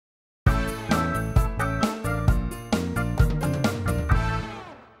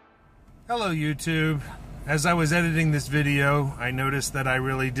Hello YouTube. As I was editing this video, I noticed that I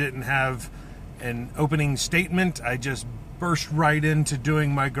really didn't have an opening statement. I just burst right into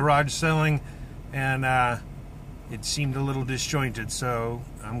doing my garage selling, and it seemed a little disjointed, so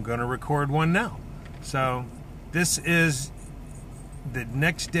I'm gonna record one now. So this is the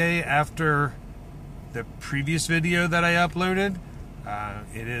next day after the previous video that I uploaded.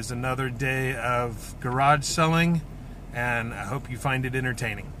 It is another day of garage selling, and I hope you find it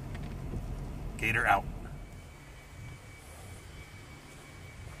entertaining. Gator out.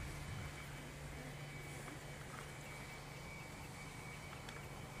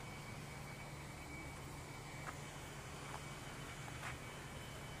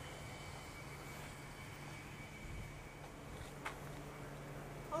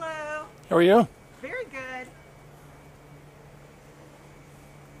 Hello. How are you? Very good.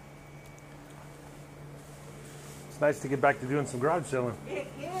 It's nice to get back to doing some garage selling. It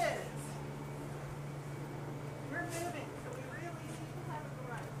is. We're moving, so we really need to have a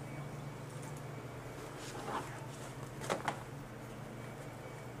garage sale.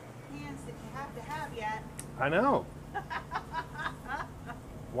 Hands that you have to have yet. I know.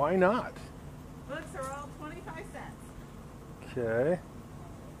 Why not? Books are all 25 cents. Okay.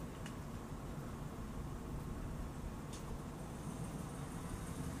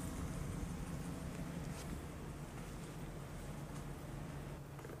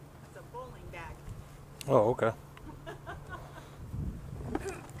 It's a bowling bag. Oh, okay.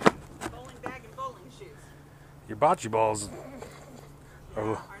 Bowling bag and bowling shoes. Your bocce balls Yeah, are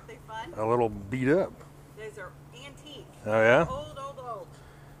aren't they fun? a little beat up. Those are antique. Oh, yeah? Old.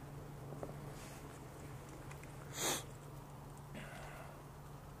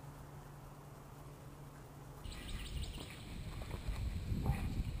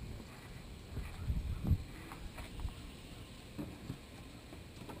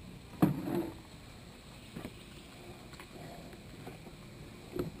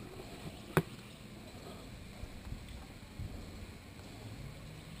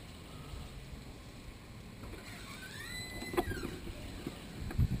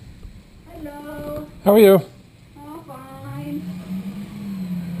 Hello. How are you? Oh, fine.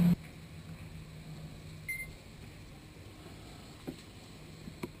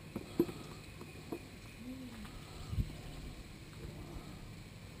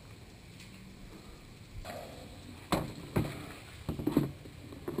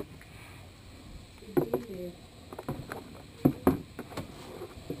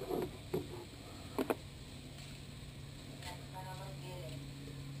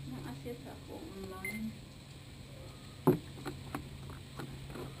 Naasit ako online.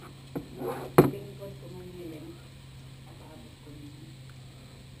 Lingkod ko ng hiling. Papaabot ko niya.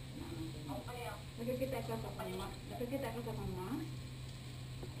 Nakikita ka sa kama? Nakikita ka sa kama?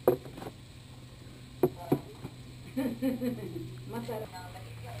 Masarap.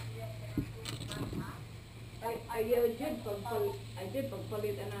 I did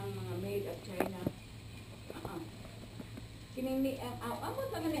pagpalitan ng mga maid of China. Kinini amo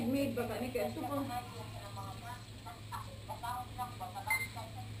sa kanang maid ba kani kay super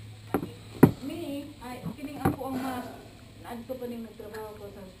me ay kining ako ang mas naadto pa ning nagtrabaho ko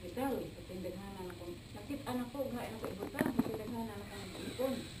sa hospital sa tindaghanan ako nakit-anak ko nga ako ibutan sa tindaghanan ako ng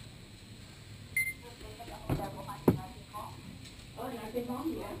ipon. Oh, nursing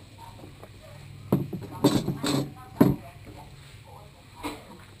home, yeah.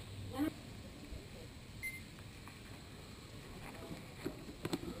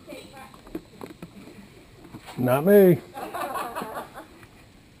 Not me.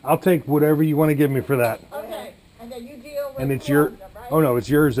 I'll take whatever you want to give me for that. Okay. And then you deal with And it's your... right? Oh, no, it's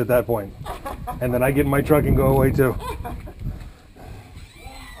yours at that point. And then I get in my truck and go away, too.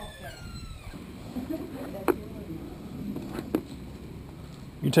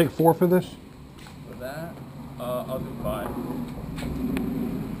 You take 4 for this? For that, I'll do 5.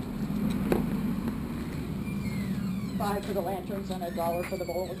 5 for the lanterns and $1 for the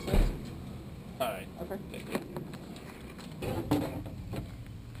bowl, it says. Alright. Okay. Thank you.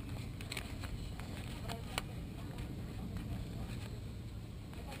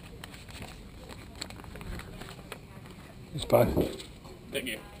 It's 5. Thank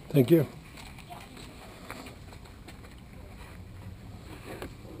you. Thank you.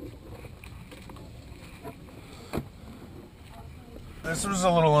 This was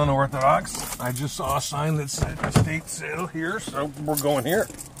a little unorthodox. I just saw a sign that said estate sale here, so we're going here.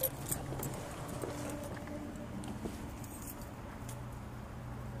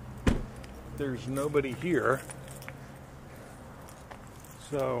 There's nobody here.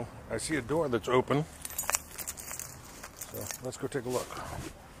 So I see a door that's open. So let's go take a look.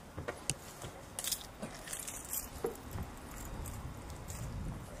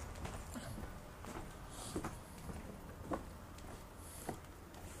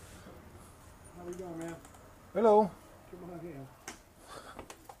 doing, man? Hello. Come on in.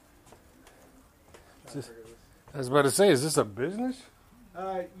 I was about to say, is this a business?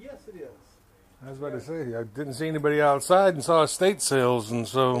 Yes, it is. I was about to say, I didn't see anybody outside and saw estate sales, and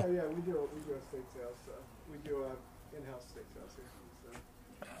so. Yeah, we do estate sales. We do in-house estate sales here.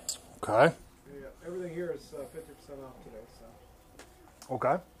 So, Okay. yeah, everything here is 50% off today. So,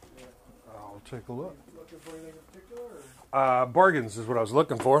 Okay. yeah. I'll take a look. Looking for anything in particular? Or? Bargains is what I was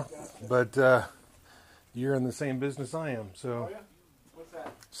looking for, Gotcha. but you're in the same business I am, Oh so yeah. What's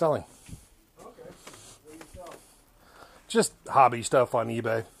that? selling. Okay. What do you sell? Just hobby stuff on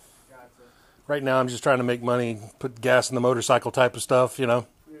eBay. Gotcha. Right now, I'm just trying to make money, put gas in the motorcycle type of stuff, you know.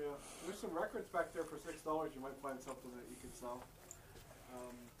 Yeah. There's some records back there for $6. You might find something that you can sell.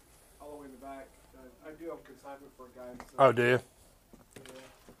 All the way in the back. I do have consignment for a guy. So, Oh, do you? yeah.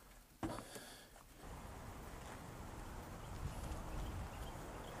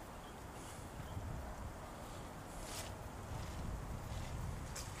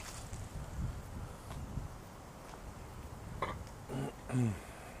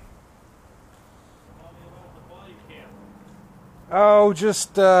 Oh,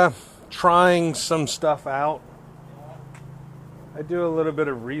 just trying some stuff out. I do a little bit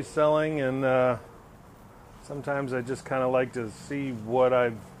of reselling, and sometimes I just kind of like to see what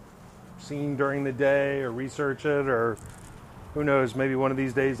I've seen during the day or research it, or who knows, maybe one of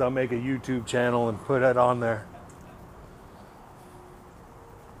these days I'll make a YouTube channel and put it on there.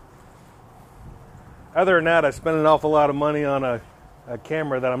 Other than that, I spent an awful lot of money on a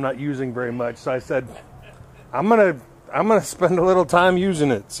camera that I'm not using very much, so I said, I'm gonna spend a little time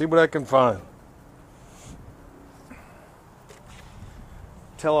using it, see what I can find.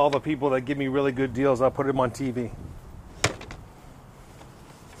 Tell all the people that give me really good deals, I'll put them on TV.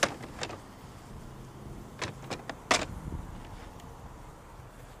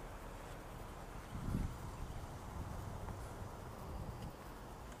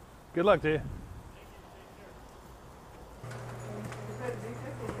 Good luck to you.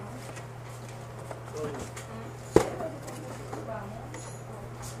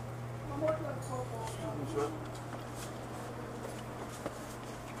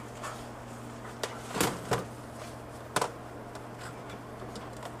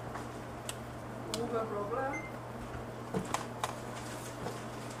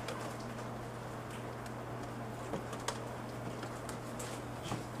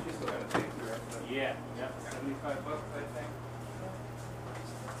 Yeah, yep, 75 bucks, I think.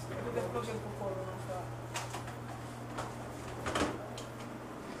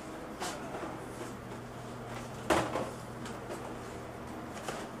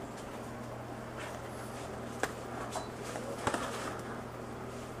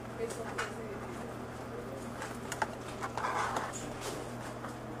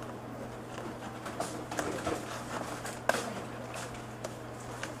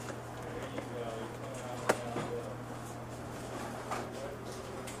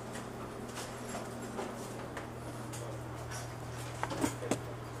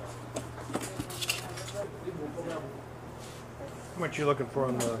 How much you looking for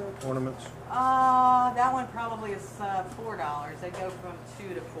on the ornaments? That one probably is $4. They go from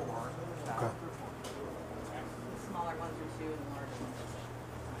 2 to 4. So. Okay. The smaller ones are 2 and the larger ones are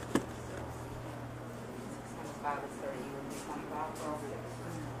 6. 6 times 5 is 30. You would be 25 for all 6.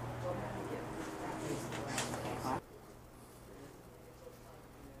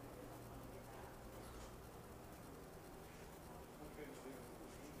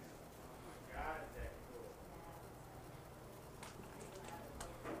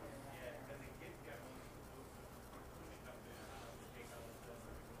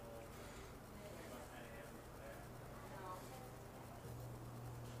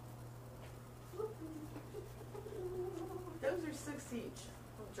 Those are 6 each.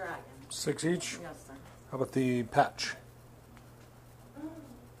 Little dragon. 6 each? Yes, sir. How about the patch?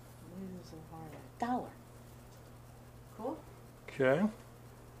 $1. Cool. Okay.